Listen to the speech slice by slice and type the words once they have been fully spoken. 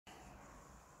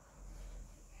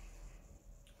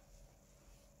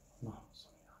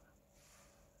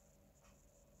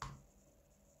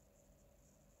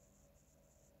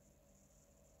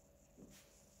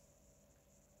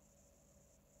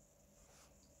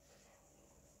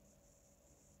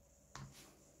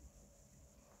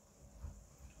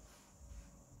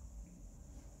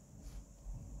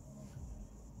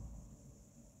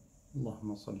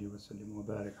اللهم صل وسلم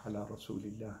وبارك على رسول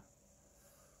الله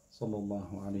صلى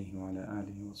الله عليه وعلى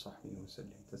آله وصحبه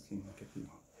وسلم تسليما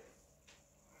كثيرا.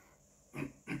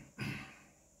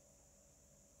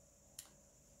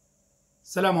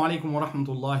 السلام عليكم ورحمة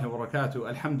الله وبركاته.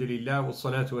 الحمد لله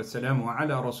والصلاة والسلام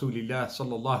على رسول الله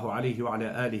صلى الله عليه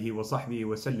وعلى آله وصحبه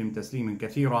وسلم تسليما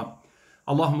كثيرا.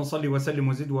 اللهم صل وسلم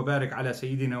وزد وبارك على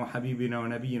سيدنا وحبيبنا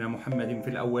ونبينا محمد في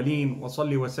الأولين،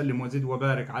 وصل وسلم وزد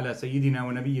وبارك على سيدنا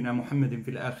ونبينا محمد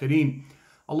في الآخرين.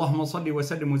 اللهم صل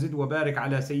وسلم وزد وبارك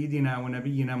على سيدنا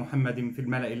ونبينا محمد في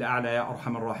الملأ الأعلى يا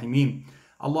أرحم الراحمين.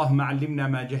 اللهم علمنا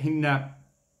ما جهلنا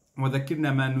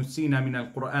وذكرنا ما نسينا من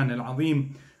القرآن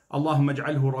العظيم. اللهم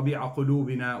اجعله ربيع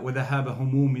قلوبنا وذهاب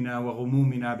همومنا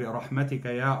وغمومنا برحمتك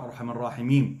يا أرحم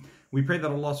الراحمين. We pray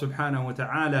that Allah subhanahu wa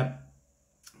ta'ala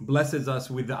blesses us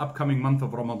with the upcoming month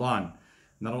of Ramadan.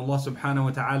 That Allah subhanahu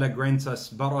wa ta'ala grants us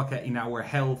barakah in our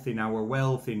health, in our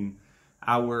wealth, in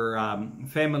our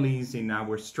families, in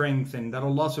our strength, and that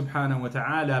Allah subhanahu wa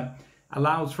ta'ala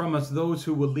allows from us those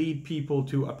who will lead people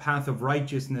to a path of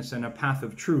righteousness and a path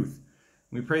of truth.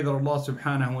 We pray that Allah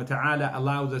subhanahu wa ta'ala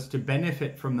allows us to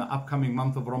benefit from the upcoming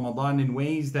month of Ramadan in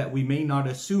ways that we may not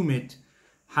assume it,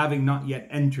 having not yet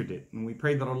entered it. And we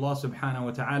pray that Allah subhanahu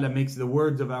wa ta'ala makes the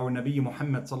words of our Nabi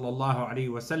Muhammad sallallahu alayhi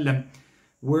wa sallam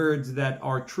words that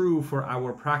are true for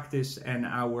our practice and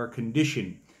our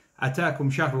condition. Atakum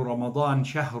shahru Ramadan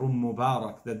shahrun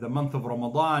mubarak. That the month of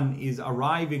Ramadan is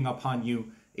arriving upon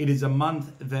you. It is a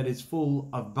month that is full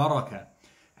of barakah.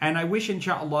 And I wish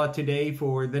inshallah today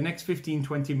for the next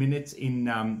 15-20 minutes in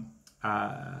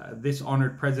this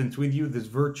honored presence with you, this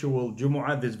virtual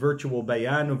Jumu'ah, this virtual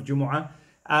bayan of Jumu'ah,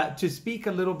 to speak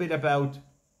a little bit about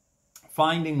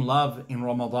finding love in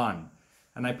Ramadan.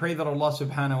 And I pray that Allah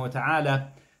subhanahu wa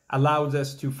ta'ala allows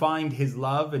us to find His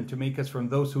love and to make us from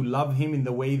those who love Him in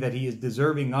the way that He is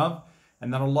deserving of.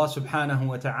 And that Allah subhanahu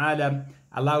wa ta'ala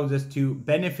allows us to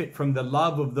benefit from the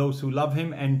love of those who love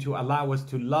Him and to allow us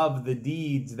to love the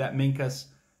deeds that make us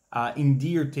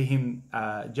endeared to Him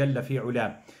Jalla fi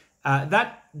ula.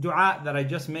 That dua that I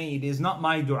just made is not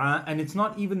my dua, and it's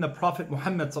not even the Prophet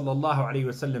Muhammad sallallahu alayhi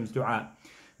wa sallam's dua.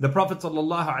 The Prophet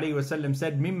sallallahu alayhi wa sallam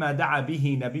said, "Mimma da'a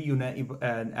bihi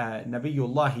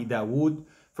nabiyullahi Dawood."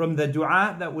 From the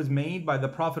dua that was made by the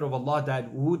Prophet of Allah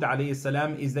Dawood alayhi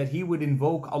salam is that he would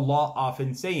invoke Allah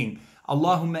often, saying,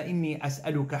 "Allahumma inni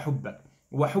as'aluka hubbak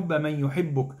wa hubba man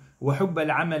yuhibbuk wa hubba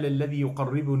al-amal alladhi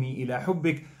yuqarribuni ila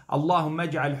hubbik. Allahumma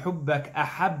ij'al hubbak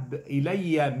ahab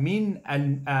ilayya min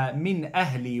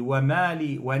ahli wa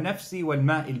mali wa nafsi wal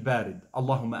ma'il barid.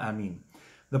 Allahumma ameen."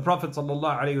 The Prophet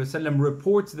ﷺ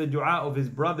reports the dua of his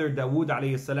brother Dawood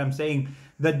ﷺ, saying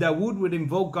that Dawood would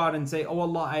invoke God and say, "Oh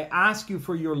Allah, I ask you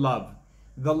for your love,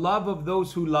 the love of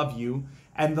those who love you,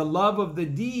 and the love of the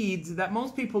deeds that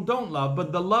most people don't love,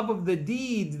 but the love of the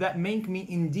deeds that make me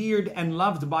endeared and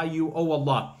loved by you, oh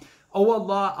Allah. Oh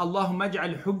Allah, Allahumma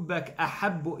ij'al hubbak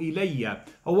ahabbu ilayya.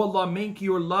 Oh Allah, make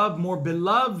your love more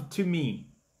beloved to me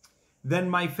than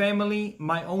my family,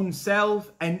 my own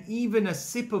self, and even a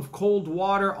sip of cold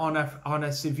water on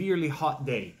a severely hot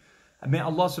day." May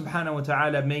Allah subhanahu wa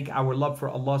ta'ala make our love for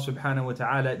Allah subhanahu wa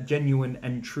ta'ala genuine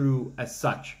and true as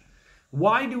such.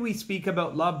 Why do we speak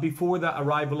about love before the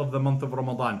arrival of the month of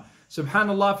Ramadan?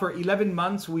 Subhanallah, for 11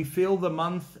 months we fill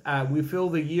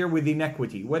the year with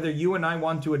inequity. Whether you and I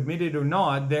want to admit it or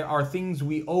not, there are things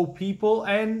we owe people,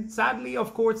 and sadly,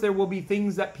 of course, there will be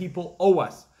things that people owe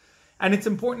us. And it's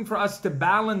important for us to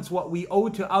balance what we owe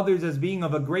to others as being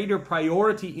of a greater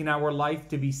priority in our life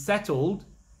to be settled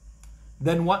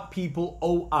than what people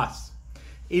owe us.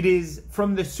 It is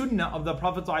from the sunnah of the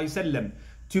Prophet ﷺ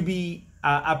to be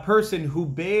a person who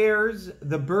bears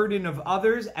the burden of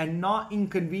others and not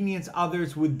inconvenience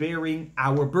others with bearing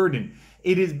our burden.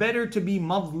 It is better to be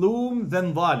mazloom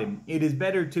than zalim. It is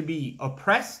better to be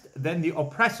oppressed than the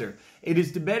oppressor. It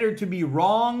is better to be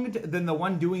wronged than the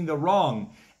one doing the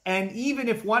wrong. And even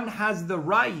if one has the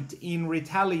right in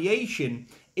retaliation,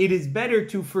 it is better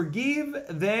to forgive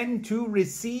than to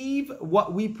receive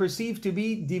what we perceive to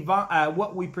be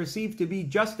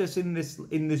justice in this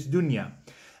dunya.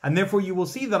 And therefore you will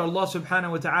see that Allah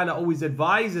subhanahu wa ta'ala always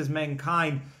advises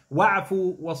mankind,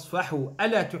 وَعْفُوا وَاصْفَحُوا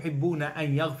أَلَا تُحِبُّونَ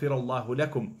أَن يَغْفِرَ اللَّهُ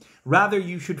لَكُمْ. Rather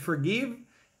you should forgive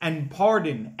and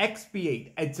pardon,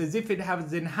 expiate. It's as if it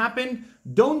hasn't happened.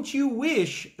 Don't you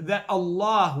wish that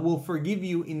Allah will forgive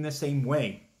you in the same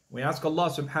way? We ask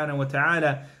Allah subhanahu wa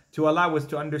ta'ala to allow us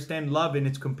to understand love in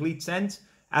its complete sense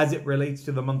as it relates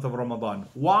to the month of Ramadan.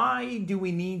 Why do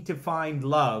we need to find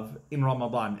love in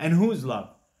Ramadan? And whose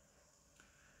love?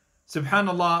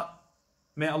 Subhanallah,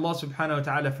 may Allah subhanahu wa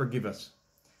ta'ala forgive us.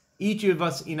 Each of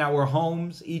us in our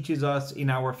homes, each of us in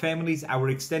our families, our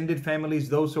extended families,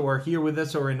 those who are here with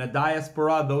us or in a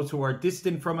diaspora, those who are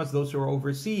distant from us, those who are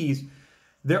overseas,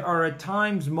 there are at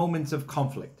times moments of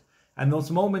conflict. And those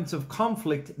moments of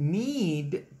conflict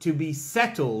need to be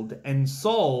settled and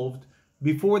solved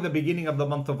before the beginning of the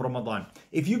month of Ramadan.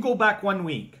 If you go back 1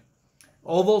 week,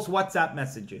 all those WhatsApp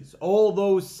messages, all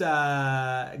those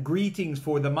greetings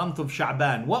for the month of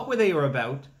Sha'ban, what were they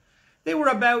about? They were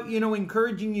about,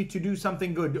 encouraging you to do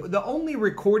something good. The only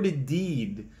recorded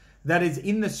deed that is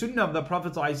in the Sunnah of the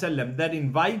Prophet ﷺ that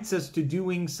invites us to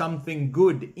doing something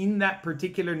good in that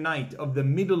particular night of the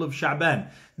middle of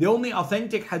Sha'ban, the only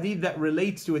authentic hadith that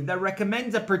relates to it, that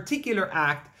recommends a particular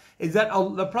act, is that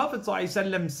the Prophet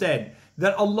ﷺ said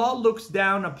that Allah looks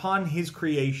down upon His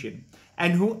creation,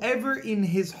 and whoever in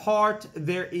his heart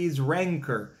there is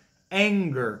rancor,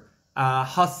 anger,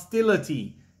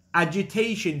 hostility,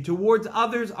 agitation towards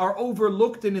others are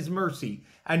overlooked in His mercy.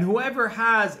 And whoever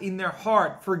has in their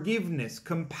heart forgiveness,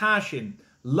 compassion,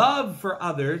 love for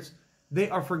others, they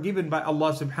are forgiven by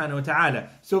Allah subhanahu wa ta'ala.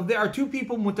 So if there are two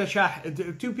people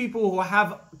who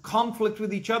have conflict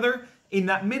with each other in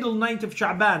that middle night of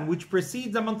Sha'ban, which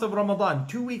precedes the month of Ramadan,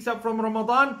 2 weeks up from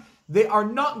Ramadan, they are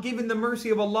not given the mercy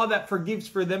of Allah that forgives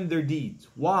for them their deeds.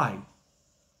 Why?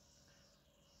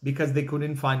 Because they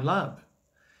couldn't find love.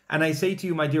 And I say to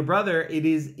you, my dear brother, it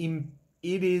is an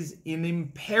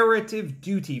imperative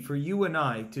duty for you and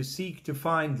I to seek to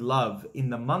find love in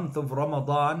the month of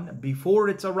Ramadan before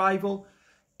its arrival,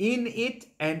 in it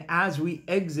and as we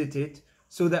exit it,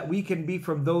 so that we can be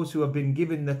from those who have been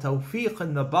given the tawfiq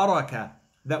and the barakah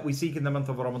that we seek in the month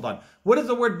of Ramadan. What does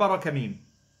the word barakah mean?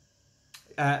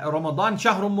 Ramadan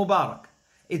shahrun mubarak.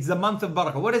 It's the month of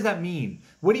barakah. What does that mean?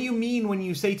 What do you mean when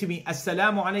you say to me,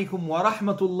 Assalamu alaikum wa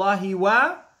rahmatullahi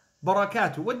wa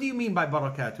barakatuh? What do you mean by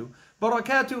barakatuh?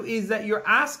 Barakatuh is that you're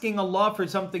asking Allah for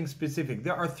something specific.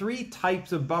 There are 3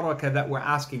 types of barakah that we're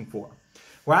asking for.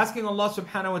 We're asking Allah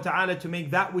subhanahu wa ta'ala to make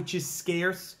that which is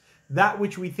scarce, that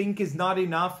which we think is not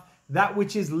enough, that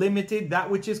which is limited, that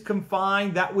which is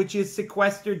confined, that which is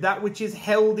sequestered, that which is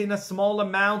held in a small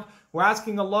amount. We're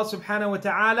asking Allah subhanahu wa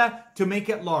ta'ala to make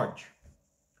it large.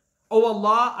 Oh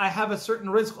Allah, I have a certain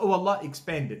rizq. Oh Allah,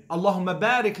 expand it. Allahumma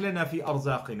barik lana fi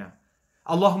arzaqina.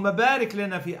 Allahumma barik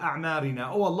lana fi a'marina.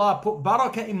 Oh Allah, put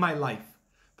barakah in my life.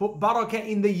 Put barakah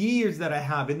in the years that I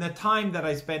have, in the time that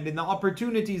I spend, in the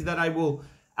opportunities that I will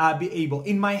be able,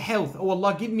 in my health. Oh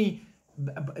Allah, give me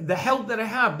the health that I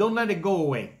have. Don't let it go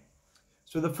away.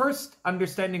 So the first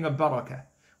understanding of barakah,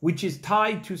 which is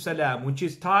tied to salam, which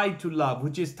is tied to love,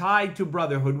 which is tied to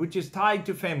brotherhood, which is tied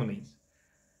to families.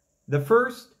 The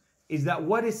first is that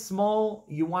what is small,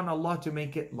 you want Allah to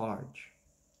make it large.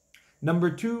 Number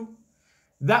 2,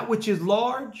 that which is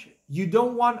large, you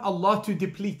don't want Allah to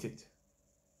deplete it.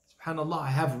 SubhanAllah, I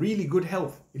have really good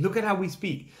health. Look at how we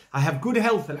speak. I have good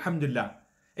health, alhamdulillah.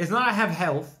 It's not I have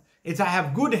health, it's I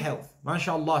have good health.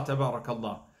 MashaAllah,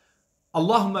 tabarakallah.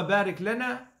 Allahumma barik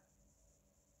lana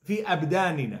fi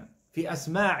abdanina, fi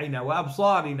asma'ina wa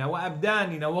absarina wa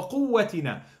abdanina wa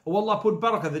quwwatina. Oh Allah, put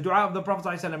barakah, the dua of the Prophet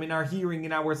ﷺ, in our hearing,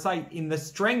 in our sight, in the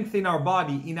strength in our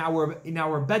body, in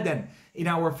our badan, in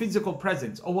our physical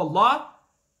presence. Oh Allah,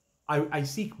 I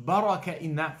seek barakah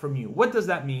in that from you. What does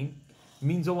that mean? It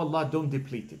means, oh Allah, don't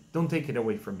deplete it. Don't take it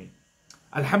away from me.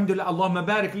 Alhamdulillah, Allahumma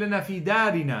barik lana fi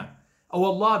darina. Oh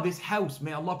Allah, this house,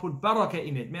 may Allah put barakah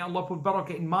in it. May Allah put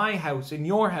barakah in my house, in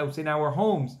your house, in our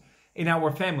homes, in our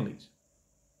families.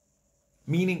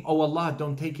 Meaning, oh Allah,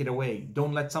 don't take it away.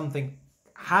 Don't let something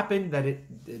happen that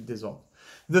it dissolves.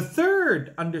 The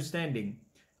third understanding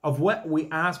of what we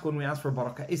ask when we ask for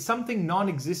barakah is something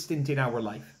non-existent in our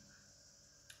life.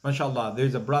 MashaAllah,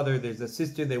 there's a brother, there's a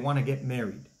sister, they want to get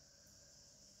married.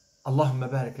 Allahumma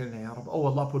barik lana ya Rabb. Oh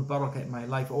Allah, put barakah in my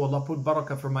life. Oh Allah, put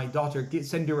barakah for my daughter.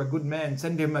 Send her a good man.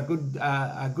 Send him a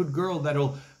good girl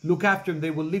that'll look after him.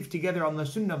 They will live together on the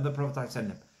sunnah of the Prophet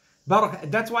ﷺ. Barakah.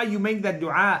 That's why you make that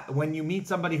dua when you meet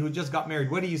somebody who just got married.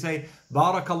 What do you say?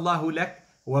 Barakallahu lak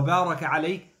wa baraka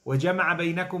alayk wa jama'a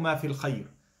baynakuma fil khayr.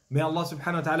 May Allah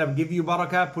subhanahu wa ta'ala give you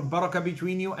barakah, put barakah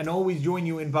between you, and always join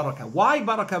you in barakah. Why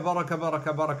barakah, barakah,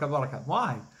 barakah, barakah, barakah?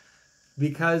 Why?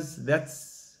 Because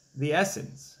that's the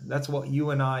essence. That's what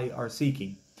you and I are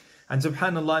seeking. And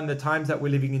subhanAllah, in the times that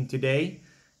we're living in today,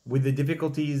 with the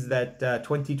difficulties that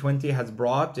 2020 has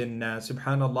brought, and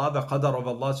subhanAllah, the qadar of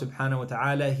Allah subhanahu wa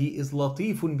ta'ala, He is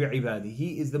latifun bi'ibadi.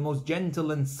 He is the most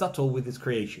gentle and subtle with His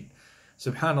creation.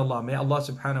 SubhanAllah, may Allah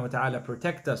subhanahu wa ta'ala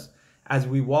protect us as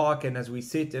we walk and as we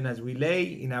sit and as we lay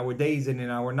in our days and in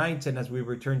our nights and as we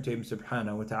return to Him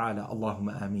subhanahu wa ta'ala.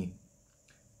 Allahumma ameen.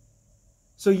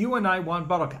 So you and I want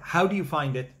barakah. How do you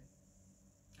find it?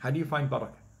 How do you find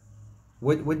barakah?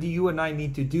 What do you and I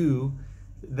need to do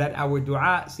that our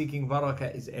dua seeking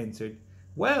barakah is answered?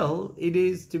 Well, it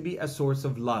is to be a source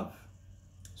of love.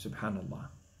 Subhanallah.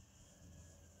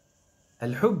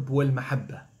 Al-hubb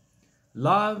wal-mahabba.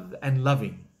 Love and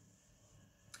loving.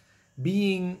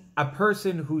 Being a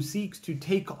person who seeks to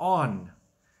take on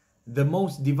the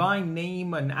most divine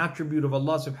name and attribute of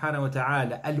Allah subhanahu wa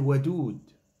ta'ala, Al-Wadud,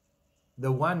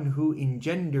 the one who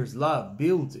engenders love,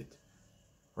 builds it,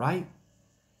 right?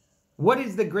 What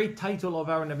is the great title of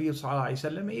our Nabi sallallahu alayhi wa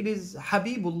sallam? It is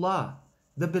Habibullah,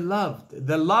 the beloved,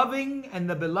 the loving and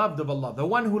the beloved of Allah, the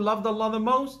one who loved Allah the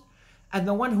most and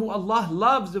the one who Allah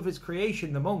loves of His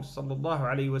creation the most, sallallahu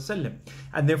alayhi wa sallam.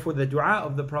 And therefore the dua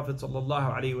of the Prophet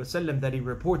sallallahu alayhi wa sallam that he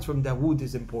reports from Dawood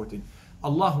is important.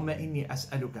 Allahumma inni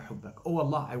as'aluka hubbak. Oh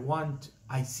Allah,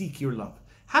 I seek your love.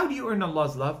 How do you earn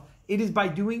Allah's love? It is by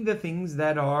doing the things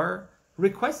that are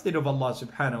requested of Allah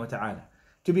subhanahu wa ta'ala.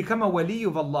 To become a wali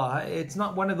of Allah, it's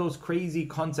not one of those crazy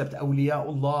concepts,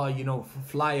 awliyaullah,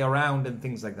 fly around and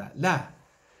things like that. La.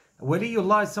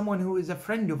 Waliullah is someone who is a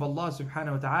friend of Allah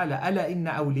subhanahu wa ta'ala. Ala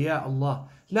inna awliya Allah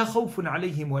la khawfun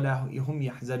alayhim wa la hum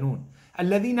yahzanun.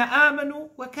 Alladhina amanu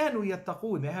wa kanu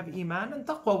yattaqoon. They have iman and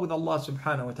taqwa with Allah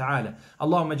subhanahu wa ta'ala.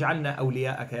 Allahumma ja'alna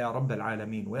awliya'aka ya Rabb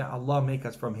al-alameen. Where Allah make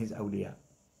us from His awliya.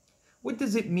 What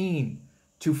does it mean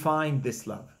to find this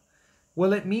love?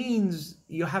 Well, it means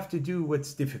you have to do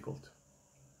what's difficult.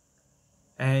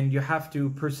 And you have to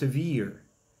persevere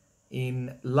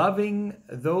in loving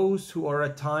those who are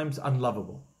at times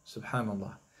unlovable.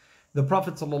 Subhanallah. The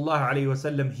Prophet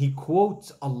ﷺ, he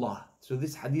quotes Allah. So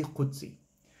this hadith Qudsi.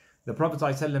 The Prophet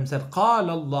ﷺ said, قال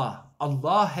Allah,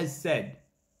 Allah has said,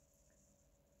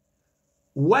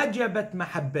 وَجَبَتْ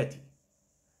مَحَبَّتِي.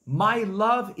 My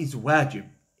love is wajib.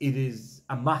 It is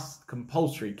a must,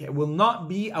 compulsory. It will not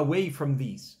be away from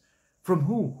these. From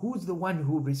who? Who's the one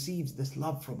who receives this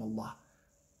love from Allah?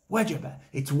 Wajaba.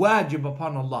 It's wajib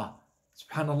upon Allah.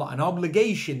 Subhanallah. An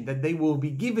obligation that they will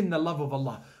be given the love of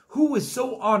Allah. Who is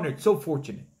so honored, so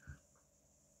fortunate?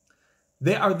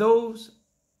 They are those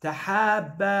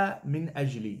tahabba min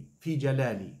ajli fi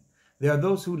jalali. They are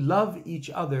those who love each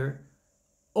other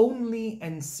only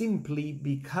and simply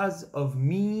because of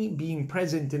me being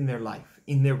present in their life,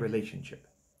 in their relationship.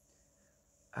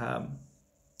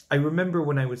 I remember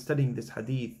when I was studying this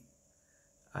hadith,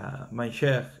 my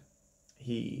sheikh,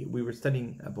 we were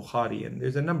studying Bukhari, and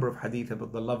there's a number of hadith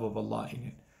about the love of Allah in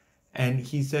it. And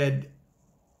he said,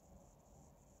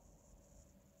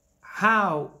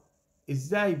 how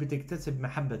إزاي بتكتسب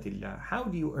محبة الله? How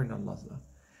do you earn Allah's love?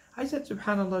 I said,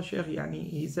 Subhanallah, Shaykh,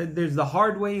 he said, there's the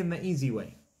hard way and the easy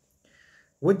way.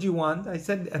 What do you want? I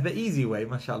said, the easy way,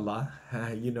 mashallah.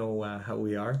 You know how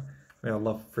we are. May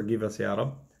Allah forgive us, Ya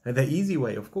Rab. The easy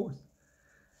way, of course.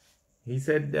 He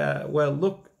said, well,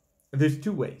 look, there's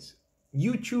two ways.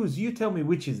 You choose, you tell me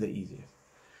which is the easiest.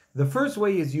 The first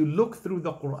way is you look through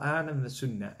the Quran and the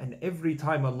Sunnah, and every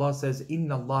time Allah says,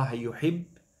 Inna Allah yuhib,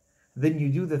 then you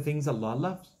do the things Allah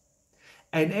loves.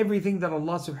 And everything that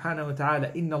Allah subhanahu wa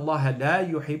ta'ala, Inna Allah la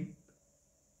yuhib,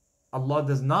 Allah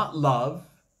does not love,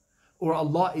 or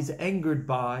Allah is angered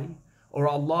by, or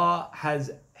Allah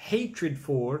has hatred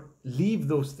for, leave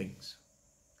those things.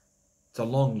 It's a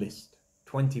long list,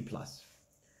 20 plus.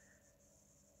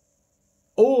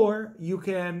 Or you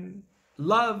can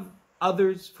love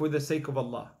others for the sake of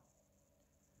Allah.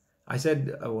 I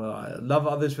said, well, love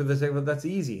others for the sake of Allah, that's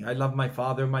easy. I love my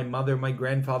father, my mother, my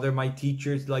grandfather, my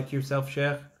teachers, like yourself,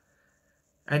 Sheikh.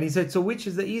 And he said, so which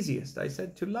is the easiest? I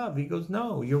said, to love. He goes,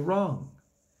 no, you're wrong.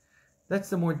 That's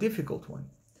the more difficult one.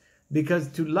 Because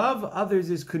to love others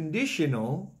is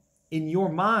conditional in your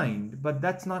mind, but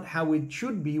that's not how it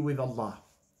should be with Allah.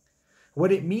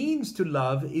 What it means to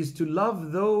love is to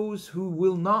love those who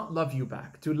will not love you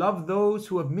back, to love those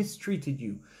who have mistreated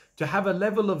you, to have a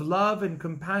level of love and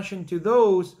compassion to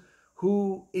those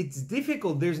who it's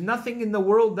difficult. There's nothing in the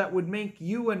world that would make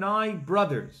you and I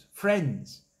brothers,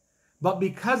 friends. But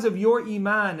because of your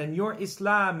iman and your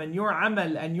Islam and your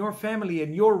amal and your family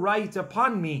and your right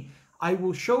upon me, I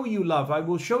will show you love, I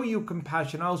will show you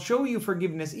compassion, I'll show you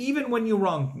forgiveness even when you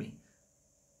wronged me.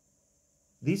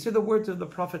 These are the words of the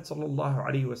Prophet sallallahu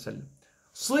alaihi wasallam.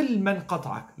 Sil man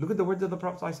qata'ak. Look at the words of the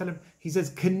Prophet sallallahu alaihi wasallam. He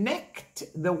says, connect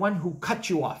the one who cut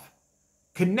you off.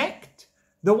 Connect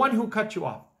the one who cut you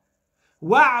off.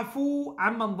 Wa'afu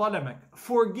amman zalamak.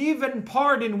 Forgive and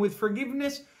pardon with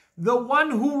forgiveness the one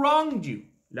who wronged you.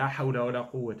 La hawla wa la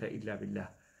quwwata illa billah.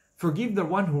 Forgive the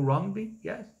one who wronged me?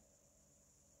 Yes.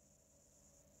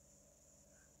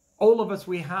 All of us,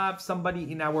 we have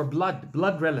somebody in our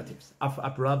blood relatives,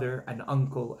 a brother, an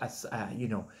uncle,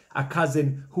 a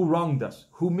cousin who wronged us,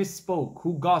 who misspoke,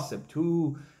 who gossiped,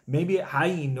 who maybe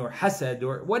hain or hasad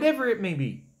or whatever it may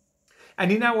be.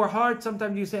 And in our heart,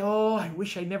 sometimes you say, oh, I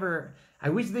wish they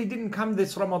didn't come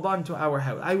this Ramadan to our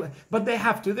house. But they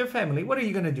have to, their family. What are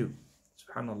you going to do?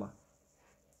 SubhanAllah.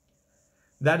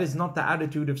 That is not the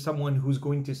attitude of someone who's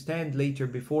going to stand later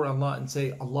before Allah and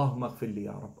say, Allahumma ghfirli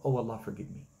ya Rabb. Oh Allah,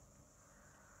 forgive me.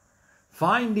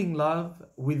 Finding love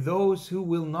with those who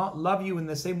will not love you in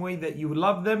the same way that you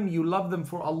love them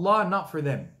for Allah, not for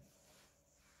them.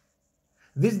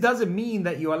 This doesn't mean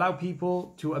that you allow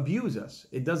people to abuse us.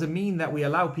 It doesn't mean that we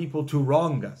allow people to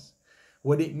wrong us.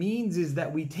 What it means is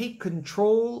that we take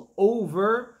control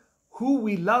over who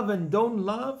we love and don't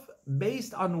love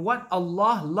based on what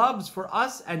Allah loves for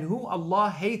us and who Allah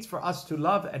hates for us to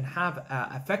love and have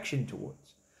affection towards.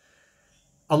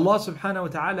 Allah subhanahu wa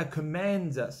ta'ala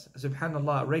commands us.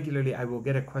 SubhanAllah, regularly I will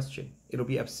get a question. It'll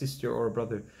be a sister or a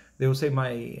brother. They will say,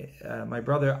 my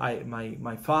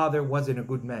father wasn't a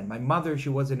good man. My mother, she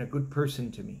wasn't a good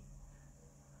person to me.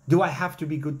 Do I have to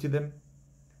be good to them?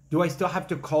 Do I still have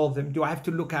to call them? Do I have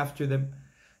to look after them?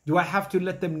 Do I have to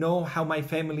let them know how my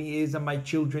family is and my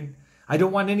children? I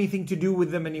don't want anything to do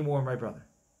with them anymore, my brother.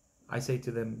 I say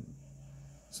to them,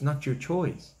 it's not your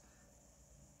choice.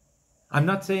 I'm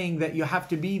not saying that you have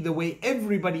to be the way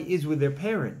everybody is with their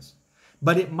parents.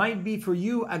 But it might be for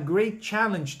you a great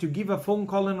challenge to give a phone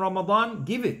call in Ramadan.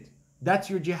 Give it. That's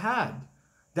your jihad.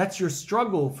 That's your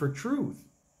struggle for truth.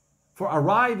 For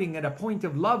arriving at a point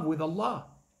of love with Allah.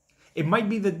 It might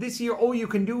be that this year all you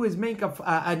can do is make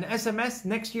an SMS,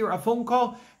 next year a phone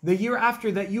call, the year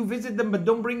after that you visit them but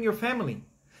don't bring your family.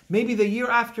 Maybe the year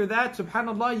after that,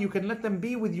 subhanAllah, you can let them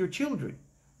be with your children.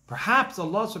 Perhaps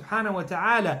Allah subhanahu wa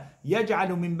ta'ala يَجْعَلُ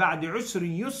مِن بَعْدِ عُسْرٍ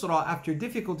يُسْرًا. After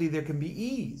difficulty there can be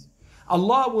ease.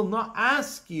 Allah will not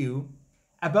ask you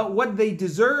about what they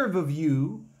deserve of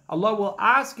you. Allah will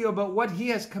ask you about what He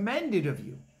has commanded of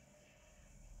you.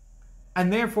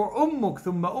 And therefore, ummuk,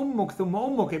 thumma ummuk, thumma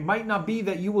ummuk. It might not be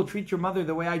that you will treat your mother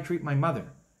the way I treat my mother.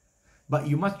 But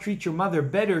you must treat your mother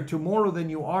better tomorrow than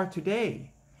you are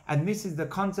today. And this is the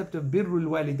concept of birrul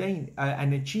walidain,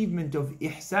 an achievement of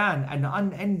ihsan, an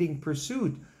unending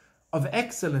pursuit of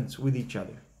excellence with each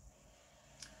other.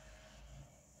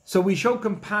 So we show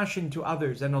compassion to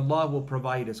others and Allah will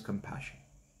provide us compassion.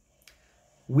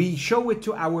 We show it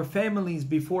to our families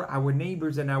before our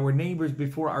neighbors and our neighbors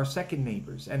before our second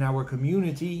neighbors and our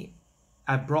community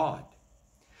abroad.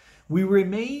 We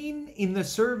remain in the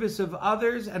service of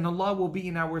others and Allah will be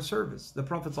in our service. The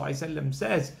Prophet ﷺ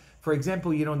says, for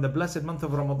example, in the blessed month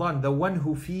of Ramadan, the one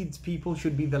who feeds people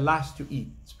should be the last to eat.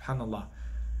 SubhanAllah.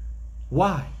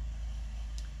 Why?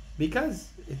 Because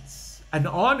it's an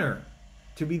honor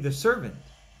to be the servant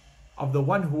of the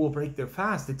one who will break their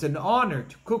fast. It's an honor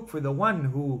to cook for the one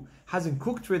who hasn't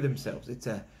cooked for themselves. It's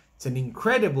an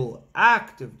incredible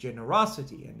act of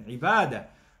generosity and ibadah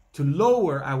to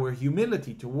lower our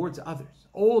humility towards others.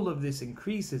 All of this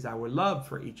increases our love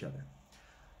for each other.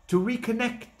 To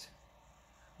reconnect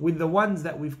with the ones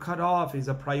that we've cut off is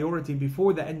a priority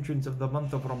before the entrance of the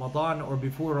month of Ramadan or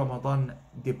before Ramadan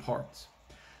departs.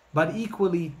 But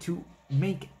equally to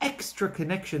make extra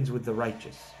connections with the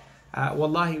righteous.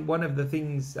 Wallahi, one of the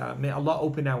things, may Allah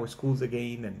open our schools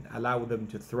again and allow them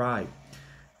to thrive.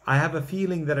 I have a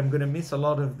feeling that I'm going to miss a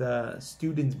lot of the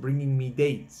students bringing me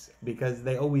dates because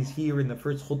they always hear in the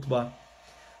first khutbah,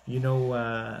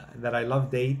 that I love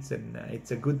dates and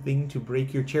it's a good thing to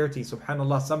break your charity.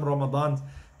 SubhanAllah, some Ramadans,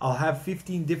 I'll have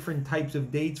 15 different types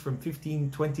of dates from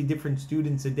 15, 20 different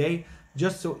students a day.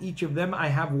 Just so each of them, I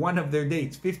have one of their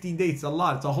dates. 15 dates, a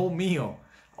lot. It's a whole meal.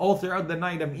 All throughout the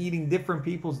night, I'm eating different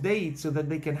people's dates so that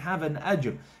they can have an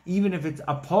ajr. Even if it's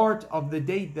a part of the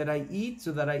date that I eat,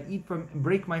 so that I eat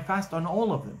break my fast on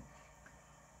all of them.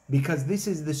 Because this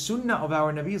is the sunnah of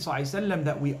our Nabi ﷺ,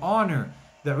 that we honor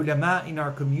the ulama in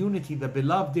our community, the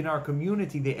beloved in our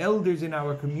community, the elders in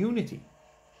our community.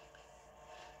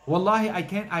 Wallahi,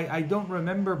 I don't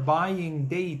remember buying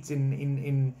dates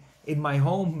in my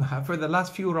home for the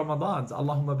last few Ramadans.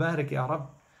 Allahumma barik ya Rabb.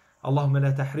 Allahumma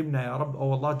la tahrimna ya Rabb.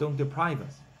 Oh Allah, don't deprive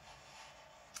us.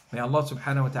 May Allah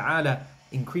subhanahu wa ta'ala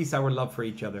increase our love for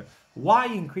each other. Why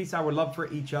increase our love for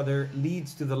each other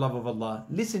leads to the love of Allah.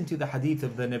 Listen to the hadith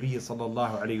of the Nabi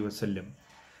sallallahu alayhi wa sallam.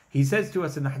 He says to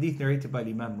us in the hadith narrated by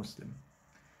Imam Muslim,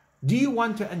 do you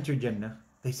want to enter Jannah?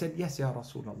 They said, yes, Ya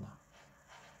Rasulullah.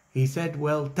 He said,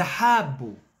 well,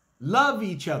 tahabbu, love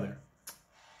each other.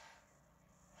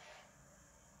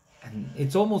 And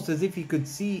it's almost as if he could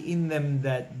see in them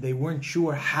that they weren't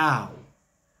sure how.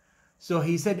 So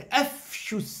he said,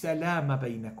 أفشوا السلام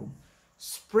بينكم.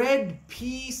 Spread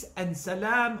peace and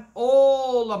salam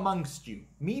all amongst you.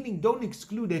 Meaning don't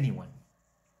exclude anyone.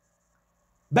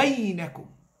 بينكم.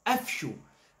 أفشوا.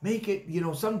 Make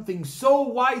it, something so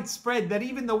widespread that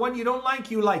even the one you don't like,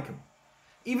 you like him.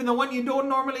 Even the one you don't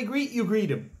normally greet, you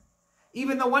greet him.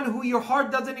 Even the one who your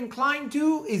heart doesn't incline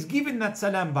to is given that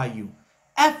salam by you.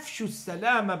 أفشوا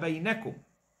السلام بينكم.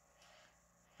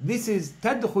 This is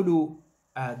تدخل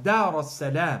دار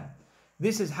السلام.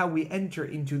 This is how we enter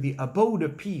into the abode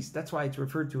of peace. That's why it's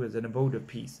referred to as an abode of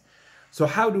peace. So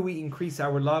how do we increase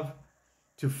our love?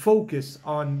 To focus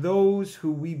on those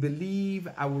who we believe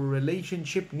our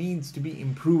relationship needs to be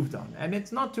improved on. And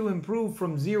it's not to improve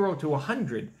from 0 to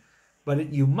 100,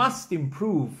 but you must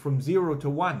improve from 0 to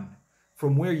 1,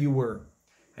 from where you were.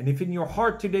 And if in your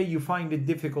heart today you find it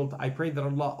difficult, I pray that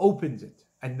Allah opens it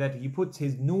and that He puts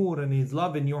His nur and His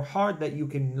love in your heart, that you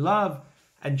can love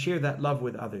and share that love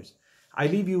with others. I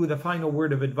leave you with a final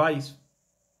word of advice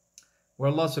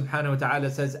where Allah subhanahu wa ta'ala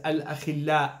says,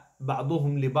 Al-akhilla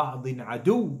ba'duhum li ba'din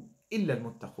adu illa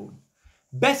al-muttaqun.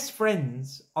 Best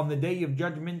friends on the day of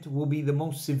judgment will be the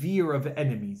most severe of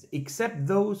enemies, except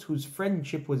those whose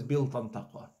friendship was built on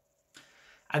taqwa.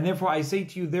 And therefore I say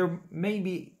to you, there may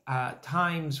be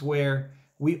times where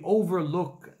we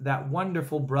overlook that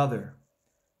wonderful brother,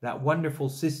 that wonderful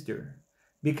sister,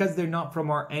 because they're not from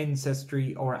our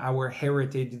ancestry or our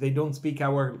heritage. They don't speak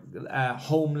our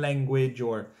home language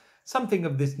or something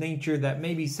of this nature, that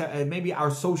maybe our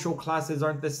social classes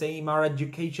aren't the same, our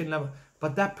education level,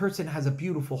 but that person has a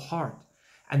beautiful heart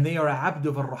and they are a abd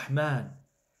of ar-Rahman,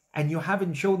 and you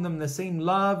haven't shown them the same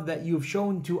love that you've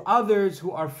shown to others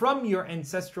who are from your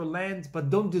ancestral lands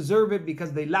but don't deserve it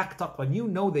because they lack taqwa, and you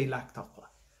know they lack taqwa.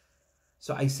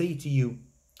 So I say to you,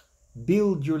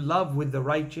 build your love with the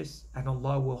righteous and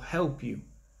Allah will help you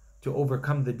to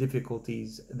overcome the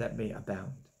difficulties that may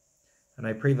abound. And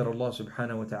I pray that Allah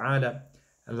subhanahu wa ta'ala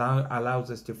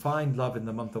allows us to find love in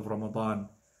the month of Ramadan,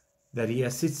 that He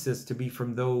assists us to be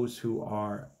from those who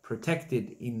are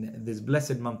protected in this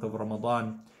blessed month of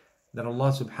Ramadan, that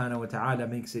Allah subhanahu wa ta'ala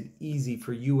makes it easy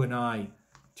for you and I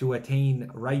to attain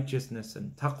righteousness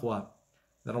and taqwa,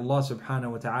 that Allah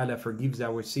subhanahu wa ta'ala forgives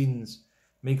our sins,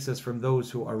 makes us from those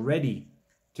who are ready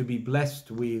to be blessed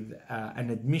with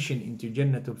an admission into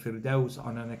Jannatul Firdaus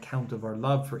on an account of our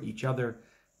love for each other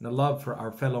and the love for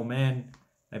our fellow man.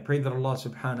 I pray that Allah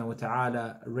subhanahu wa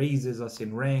ta'ala raises us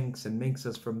in ranks and makes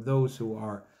us from those who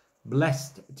are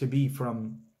blessed to be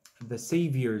from the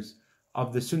saviors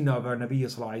of the sunnah of our Nabi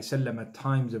sallallahu alayhi wa sallam at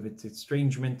times of its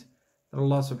estrangement. That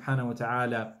Allah subhanahu wa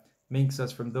ta'ala makes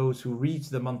us from those who reach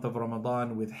the month of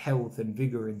Ramadan with health and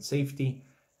vigor and safety,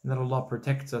 and that Allah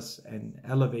protects us and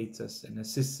elevates us and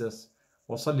assists us.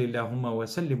 وصل اللهم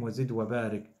وسلم وزد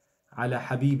وبارك على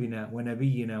حبيبنا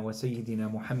ونبينا وسيدنا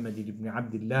محمد بن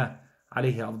عبد الله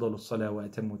عليه أفضل الصلاة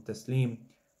وأتم التسليم.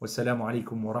 والسلام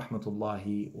عليكم ورحمة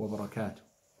الله وبركاته.